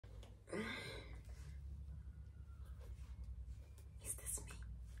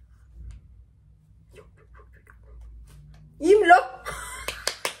Yimlo.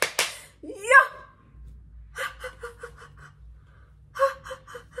 Yeah.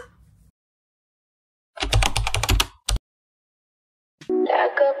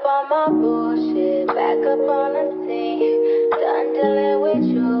 Back up on my bullshit, back up on the scene. Done dealing with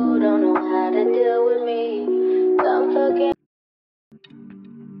you, don't know how to deal with me. Done fucking.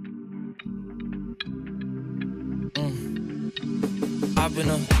 Hop in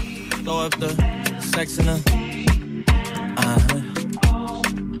her, throw up the sex in her.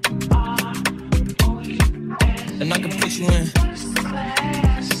 And I can put you in.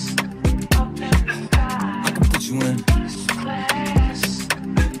 I can put you in.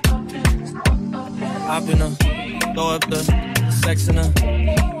 Hop in her, throw up the sex in her.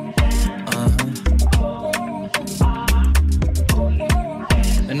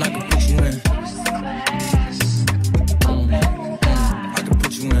 And I can put you in. I can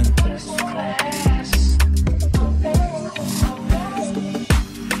put you in.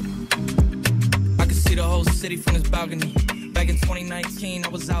 I can see the whole city from this balcony. Back in 2019, I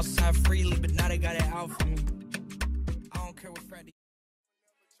was outside freely, but now they got it out for me. I don't care what Friday.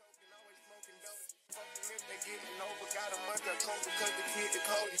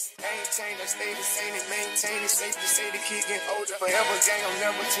 Ain't changed, I stay the same and maintain it. Safe to say the kid getting older. Forever gang, I'm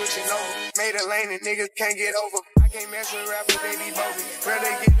never switching over. Made a lane and niggas can't get over. I can't mess with rappers, they be bogus.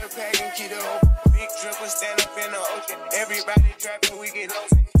 Rather get the pack and keep it open. Big dripper stand up in the ocean. Everybody trapping, we get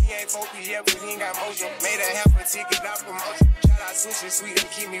lost. He ain't 4P yet, but he ain't got motion. Made a half a ticket, not promotion. Shout out switching sweet and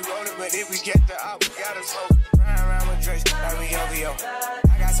keep me rolling. But if we get the out, we gotta smoke. Ride around with Drake, like we OVO.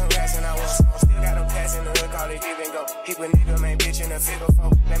 I got some rats and I want some. Still got them pass in the hood, call it give and go. Keep a nigga, man, bitch in a figure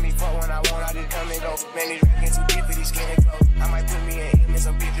four. Let me fuck when I want, I just come and go. Man, these rap get too deep for these skinny clothes. I might put me in him in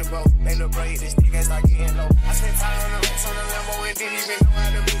some picture boat. Make the braid, this stick and start getting low. I spent time on the roots on the Lambo and didn't even know how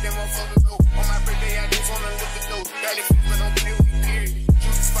to beat them motherfuckers go. On my birthday, I just wanna look the dope. Got it fit, but don't play with me, period. You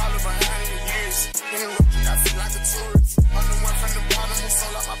just follow behind in the years. In the road, I feel like a tourist. On the one from the bottom, who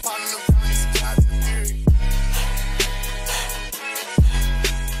sold out my partner, the promise, God, the period.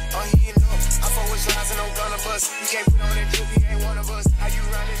 Oh, he ain't know. I fuck with shots and I'm gonna bust. You can't put on that drip, he ain't one of us. How you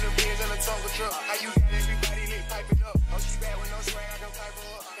riding the Benz in a Tonka truck? How you got everybody lit piping up? Oh, she bad with no swag, I don't pipe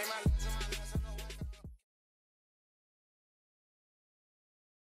her up. They my lesson, no walking up.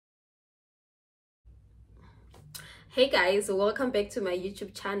 Hey guys, welcome back to my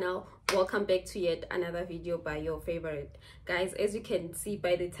YouTube channel. Welcome back to yet another video by your favorite. Guys, as you can see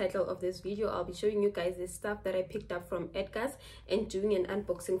by the title of this video, I'll be showing you guys the stuff that I picked up from Edgars and doing an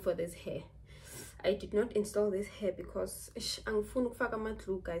unboxing for this hair. I did not install this hair because I'm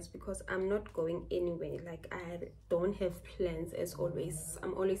glue, guys, because I'm not going anywhere. Like, I don't have plans as always.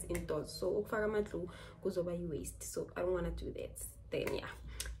 I'm always indoors, so glue goes over your waste, so I don't want to do that. Then yeah,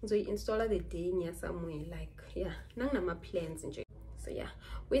 so you install the day near somewhere, like, yeah, none of my plans. Enjoy. So yeah,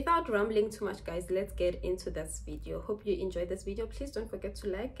 without rambling too much, guys, let's get into this video. Hope you enjoyed this video. Please don't forget to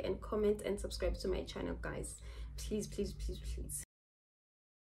like and comment and subscribe to my channel, guys. Please, please, please, please.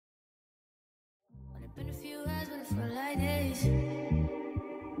 Only been a few hours, but it felt like days.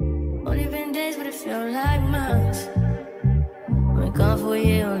 Only been days, but it felt like months. Been gone for a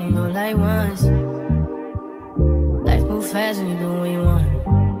year, only know like once. Life move fast when you do what you want.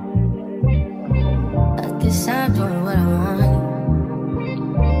 At this time, doing what I want.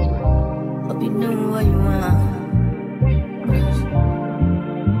 Hope you doing what you want.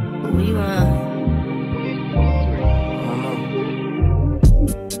 What you want?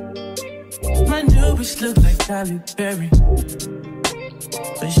 My new bitch look like Halle Berry,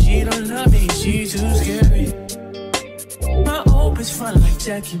 but she don't love me, she too scary. My old bitch front like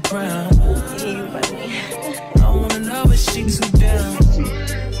Jackie Brown. I wanna know if she too down.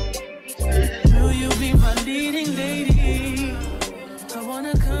 Will you be my leading lady? I want a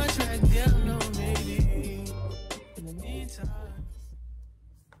contract, girl, no maybe. In the meantime.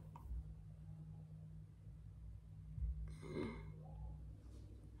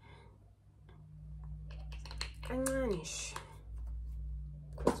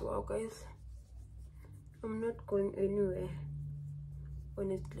 Because wow, guys, I'm not going anywhere,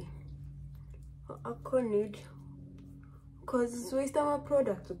 honestly. I can't need, because it's wasting my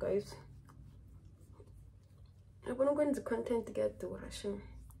product, guys. I'm gonna go into content to get the Russian.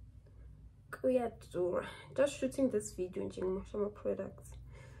 Just shooting this video and changing my products,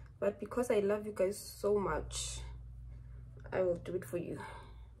 but because I love you guys so much, I will do it for you.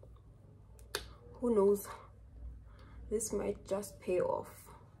 Who knows, this might just pay off.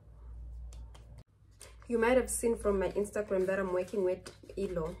 You might have seen from my Instagram that I'm working with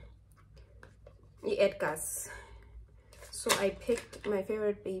Edgars. So I picked my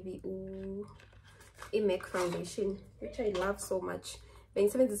favorite baby. Ooh, MAC foundation, which I love so much. Being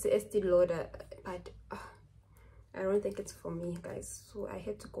 70 Estee Lauder, but I don't think it's for me, guys. So I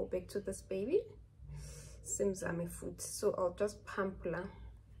had to go back to this baby. Seems I'm a food, so I'll just pump la.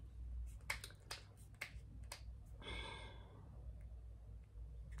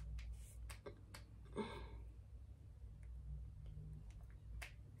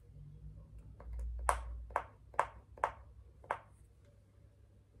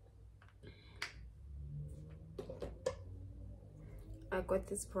 I got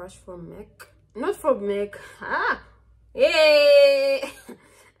this brush from MAC, not from MAC. Hey,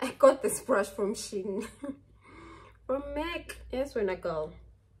 I got this brush from Shein. From MAC. Yes, when I go.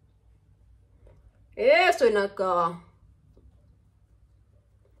 Yes, when I go.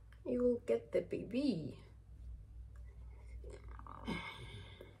 You will get the baby.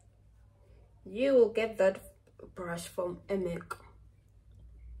 You will get that brush from MAC.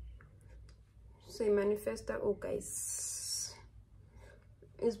 So manifesta, oh guys.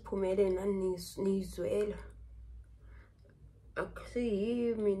 Is pumele na nizwela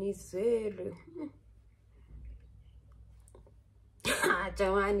akusiyimi nizwele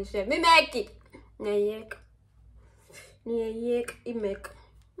jamani chef mimeki niyayeka imek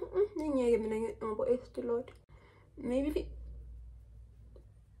niyeke mina ngoba Estee Lauder maybe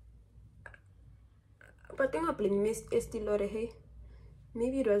but I blame Miss Estee Lauder. Hey,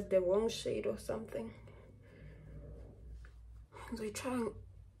 maybe it was the wrong shade or something. So we try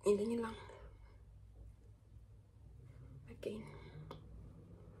in again,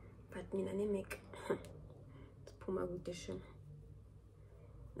 but mina ne make it's Puma Edition.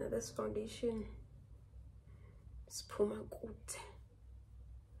 Now this foundation is Puma good.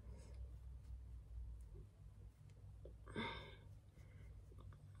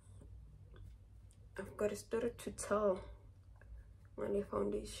 I've got a story to tell on the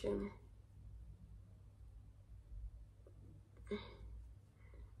foundation.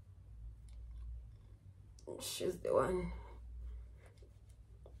 She's the one.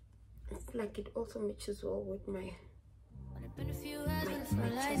 I feel like it also matches well with my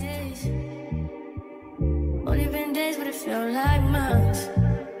chest. Only been days, but it felt like months.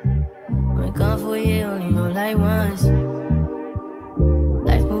 Been gone for a year, only know like once.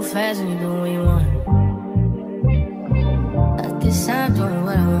 Life moves fast when you do what you want. At this time, doing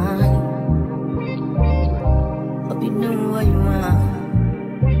what I want. Hope you doing what you want.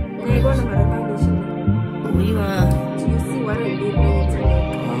 What you want? Do you see what I did when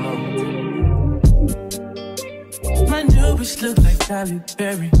My new bitch look like Halle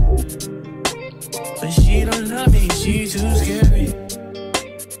Berry, but she don't love me, she too scary.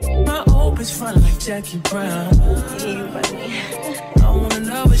 My old bitch fun like Jackie Brown. I wanna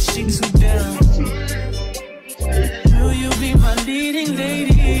know if she too down. Will you be my leading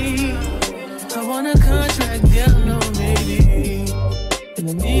lady? I want a contract, girl, no maybe. In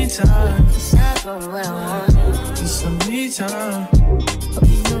the meantime, It's not for what I want. need some me time. Hope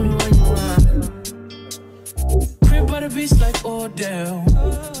you doing what you want. Crib by the beach like Odell.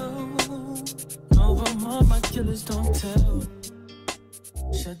 Over my killers don't tell.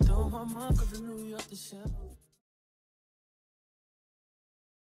 Shadow my mom, cause I knew you off the shelf.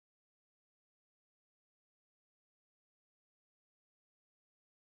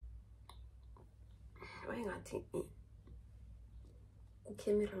 Why not take me?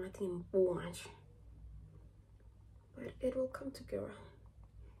 Camera nothing much. But it will come together.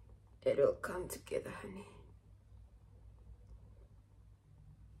 It will come together, honey.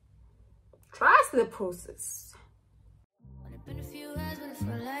 Trust the process. Only been a few hours, but it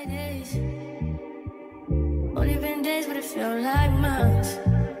felt like days. Only been days, but it felt like months.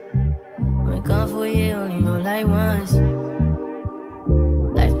 Been gone for a year, only know like once.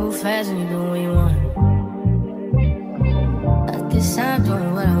 Life moves fast when you do what you want. At this time,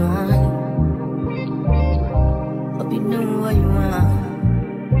 doing what I want. Hope you doing what you want.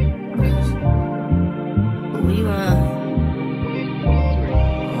 What you want?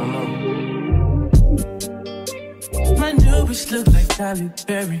 My new bitch look like Halle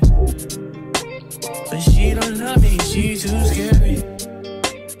Berry, but she don't love me, she too scary.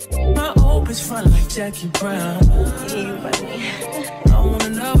 My old bitch fun like Jackie Brown. I wanna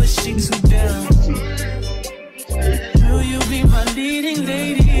know if she too down. Will you be my leading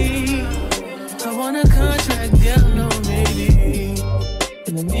lady? I want a contract, girl, no maybe.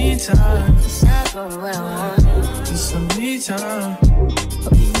 In the meantime, It's not for what I want. need some me time.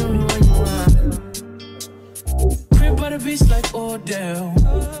 Hope you doing what you want. Crib by the beach like Odell.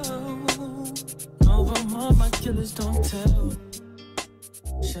 Over my killers don't tell.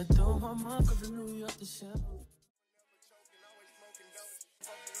 Shadow my mom, cause I knew you off the shelf.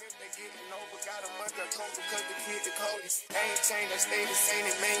 getting over. Got a month of coke because the kid the coldest. I ain't changed, I stay the same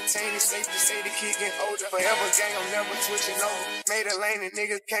and maintain it. Safe to say the kid getting older. Forever gang, I'm never switching over. Made a lane and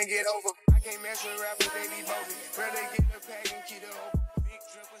niggas can't get over. I can't mess with rappers, they be bogus. Rather get the pack and keep it over. Big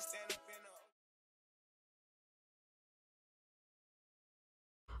dripper stand up in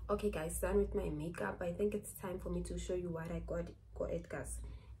the... Okay guys, done with my makeup. I think it's time for me to show you what I got Edgars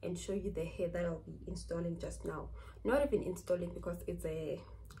and show you the hair that I'll be installing just now. Not even installing because it's a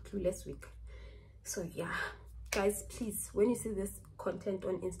clueless week. So yeah guys, please, when you see this content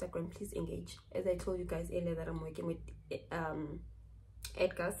on Instagram, please engage. As I told you guys earlier that I'm working with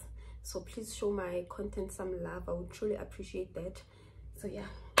Edgars, so please show my content some love. I would truly appreciate that. So yeah,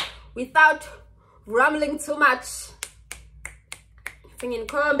 without rambling too much,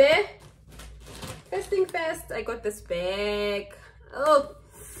 first thing first, I got this bag. Oh,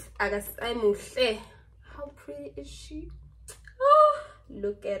 how pretty is she? Oh,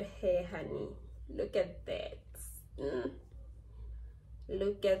 look at her, honey. Look at that.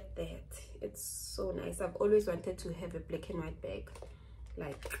 Look at that. It's so nice. I've always wanted to have a black and white bag.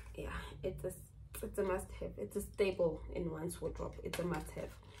 Like, yeah, it's a must-have. It's a staple in one's wardrobe. It's a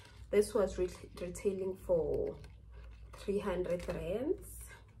must-have. This was retailing for 300 rands.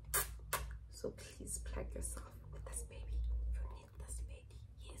 So please plug yourself with this baby. You need this baby.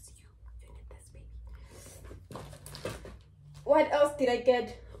 Yes, you need this baby. What else did I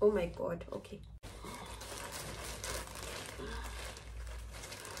get? Oh my god. Okay.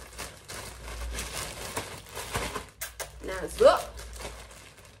 Now so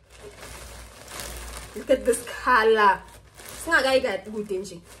look at this color.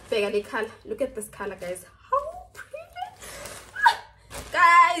 Look at this color, guys.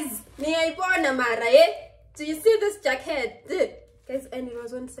 Guys, do you see this jacket? Guys, and it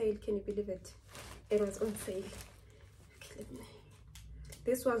was on sale. Can you believe it? It was on sale. Okay,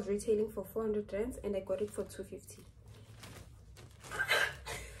 this was retailing for 400 rands and I got it for 250.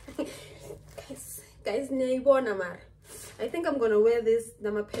 Guys, I think I'm gonna wear this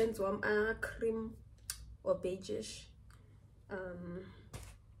Nama pants cream or beigeish.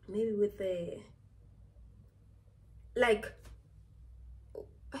 Maybe with a like,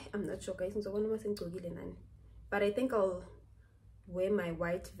 I'm not sure guys, but I think I'll wear my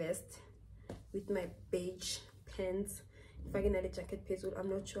white vest with my beige pants. If I can add a jacket piece, I'm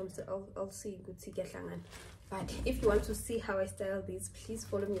not sure. I'll see. But if you want to see how I style these, please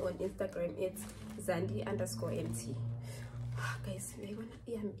follow me on Instagram. It's Zandi_MT. Guys,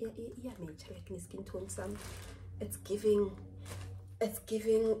 skin tone some. It's giving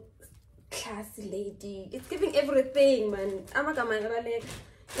classy lady. It's giving everything, man.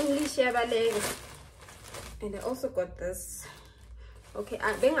 English, and I also got this. Okay,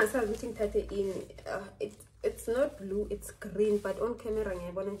 it's not blue, it's green, but on camera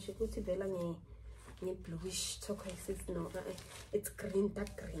bluish turquoise. No, it's green,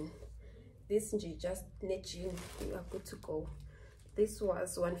 dark green. This just jean, you are good to go. This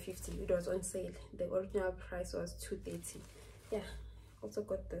was 150. It was on sale. The original price was 230. Yeah, also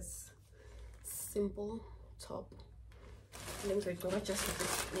got this simple top. Let me go just with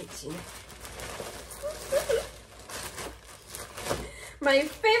this. My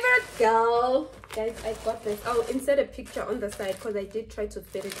favorite girl, guys. I got this. I'll insert a picture on the side because I did try to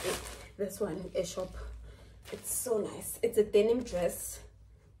fit it in this one a shop. It's so nice. It's a denim dress.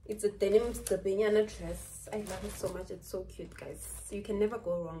 It's a denim Stabiana dress. I love it so much. It's so cute, guys. You can never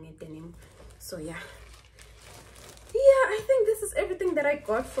go wrong in denim. So yeah, I think this is everything that I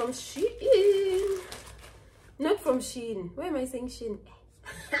got from Shein. Not from Shein. Why am I saying Shein?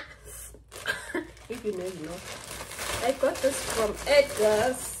 If you know, you know. I got this from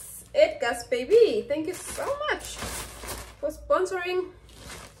Edgars. Edgars, baby. Thank you so much for sponsoring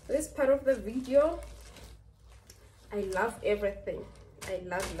this part of the video. I love everything. I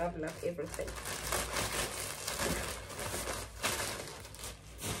love everything.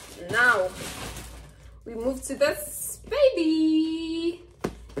 Now we move to this baby.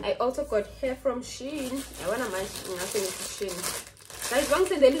 I also got hair from Shein. I wanna match nothing to Shein. Guys,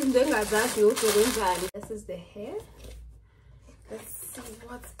 this is the hair. Let's see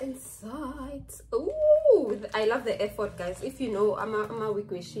what's inside. Oh, I love the effort, guys. If you know, I'm a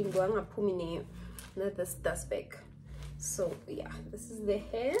week with Shein. Not this dust bag. So yeah, this is the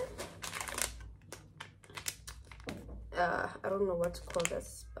hair. I don't know what to call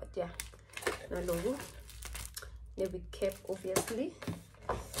this, but yeah, maybe cap, obviously.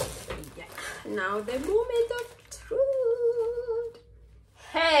 Yeah. Now the moment of truth.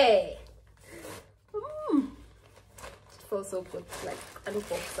 Hey, it feels so good, like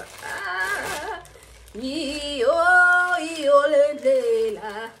unboxer.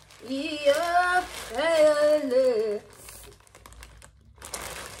 Yeah.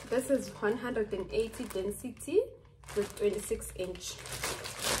 This is 180 density with 26 inch.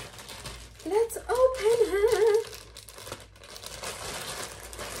 Let's open her.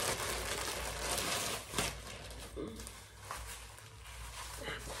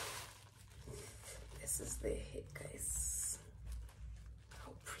 This is the head, guys.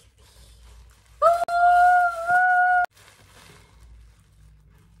 How pretty.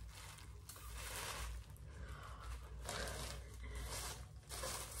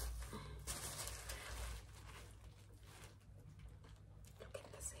 Look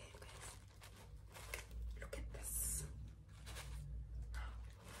at this hair, guys. Look at this.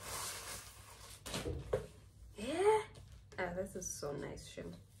 Yeah. Ah, this is so nice,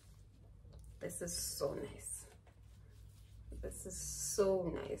 Shem. This is so nice. This is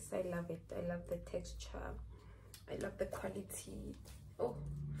so nice. I love it. I love the texture. I love the quality. Oh,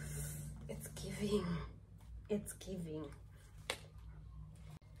 it's giving. It's giving.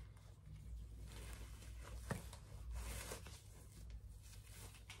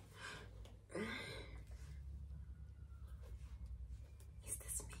 Is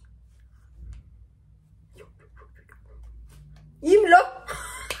this me? Yimlo.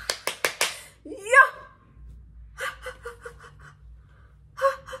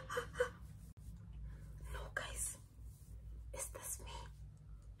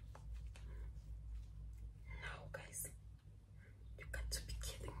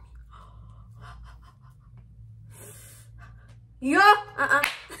 Yo,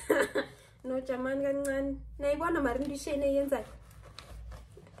 no jaman kancane. Nayibona mari into Shein eyenzayo.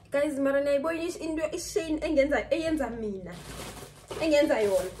 Guys, mara nayibona into Shein eyenza mina. Engenza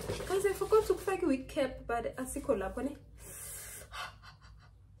yona. Guys, I forgot to fake wig cap, but asikho lapho ne.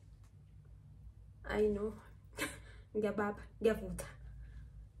 I know. Ngiyababa, ngiyavutha.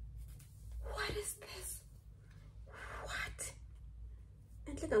 What is this? What?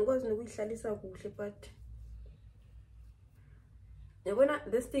 Enhle ngangikwazi nokuyihlalisa kuhle, but yabona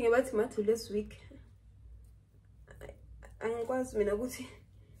this thing about mathu last week angikwazi mina ukuthi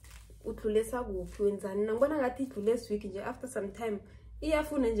udlulesa kuphi wenzani ngibona ngathi idlule last week nje after some time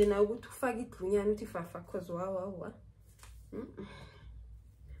iyafuna nje na ukuthi ufake idlunyana uthi fafa cause wa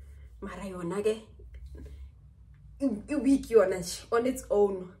mara yona ke i-week yona nje on its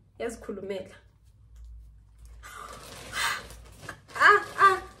own yazikhulumela.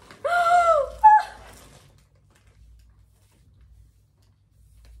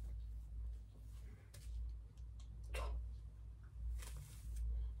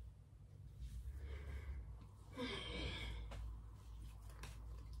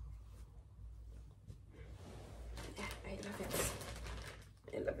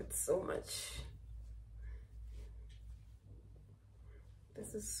 I love it so much.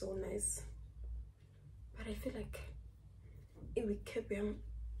 This is so nice, but I feel like if we keep him,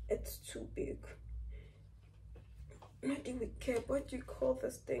 it's too big. Not if we keep, what do you call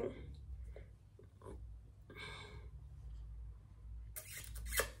this thing?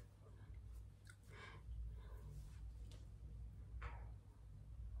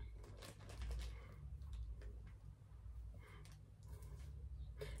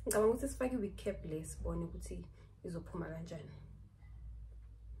 Ngicabanga ukuthi sifake i-cap le sibone ukuthi izophuma kanjani.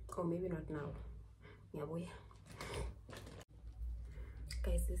 Or maybe not now. Ngiyabuya.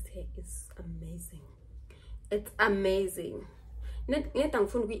 Guys, this hair is amazing. It's amazing. Ngiyada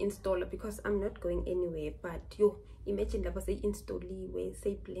ngifuna ukuyi-installa because I'm not going anywhere, but yo, imagine lapha seyi-installiwe,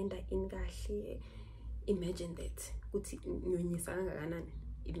 seyi-blender in kahle. Imagine that. Ukuthi nyonyisa kangakanani.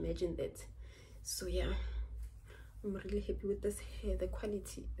 Imagine that. So yeah. I'm really happy with this hair. The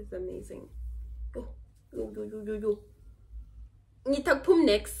quality is amazing. Yo. Ngitakuphuma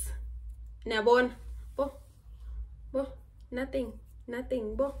next. Niyabona? Bo. Nothing.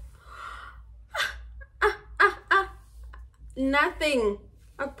 Bo. Nothing.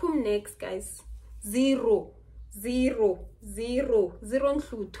 Akuphuma next, guys. Zero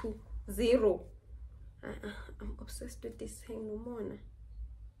nhluthu. Zero. I'm obsessed with this hair no more.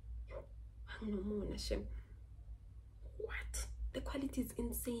 No more, Shem. What? The quality is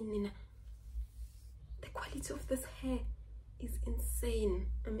insane, Nina. The quality of this hair is insane.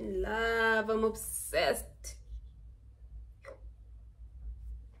 I'm in love. I'm obsessed.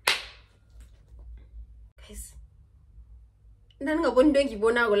 Guys, ndangabona into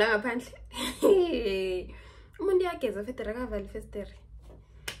engiyibonako la ngaphandle. Umuntu uyageza fetera kavala ifestere.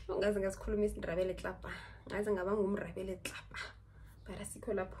 Ungaze ngasikhuluma isindravele klapa. Ngaze ngaba ngumravele klapa. Bara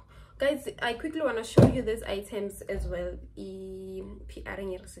sikho lapho. Guys, I quickly want to show you these items as well. PR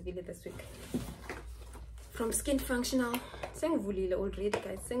receive this week. from Skin Functional. Sengivulile already,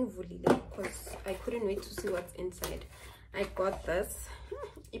 guys. Sengivulile because I couldn't wait to see what's inside. I got this.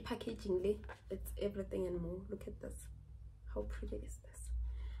 Packaging, it's everything and more. Look at this. How pretty is this?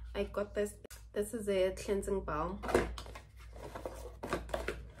 I got this. This is a cleansing balm.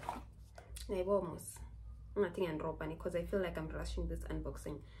 Nothing and because I feel like I'm rushing this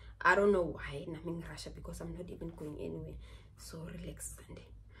unboxing. I don't know why I'm rush because I'm not even going anywhere. So relax, Sandy.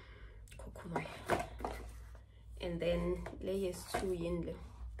 And then layers 2 in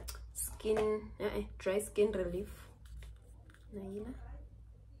skin, dry skin relief.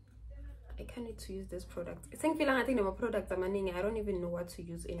 I can't need to use this product. I think my products are I don't even know what to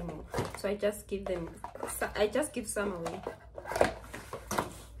use anymore. So I just give them. I just give some away.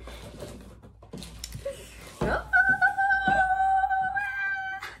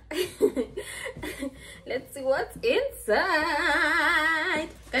 Let's see what's inside,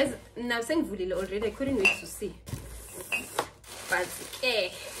 guys. Now saying vulile already. I couldn't wait to see. But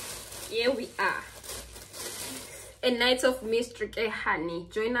here we are. A night of mystery, honey.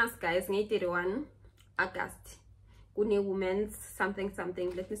 Join us, guys. 31 August. Women's something.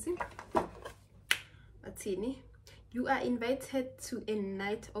 Let me see. Atini, you are invited to a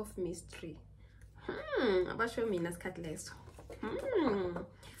night of mystery. Abasho mina skhathi leso.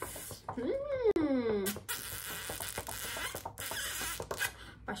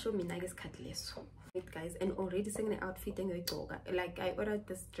 Basho mina ke skhathi leso. Guys, and already seeing the outfit and like I ordered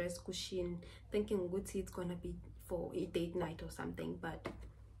this dress ku Shein thinking it's gonna be for a date night or something, but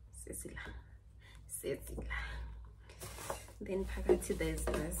Cecilia. Then phakathi there's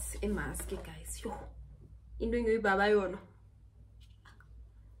this a mask, guys. Yo, into baba yona.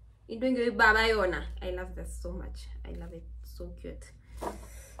 I love this so much. I love it. So cute.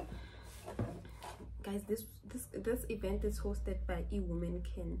 Guys, this event is hosted by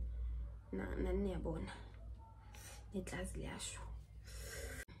WomenCan.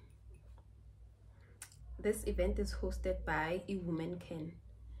 This event is hosted by WomenCan.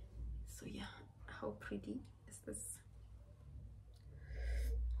 So yeah, how pretty is this?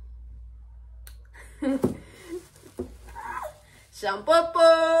 Shampoo.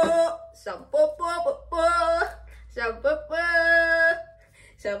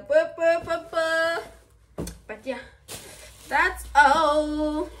 But yeah, that's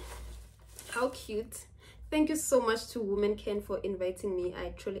all. How cute. Thank you so much to WomenCan for inviting me.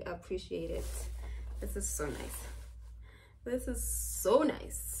 I truly appreciate it. This is so nice. This is so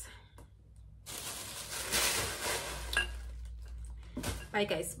nice. Bye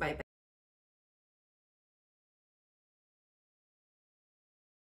guys. Bye.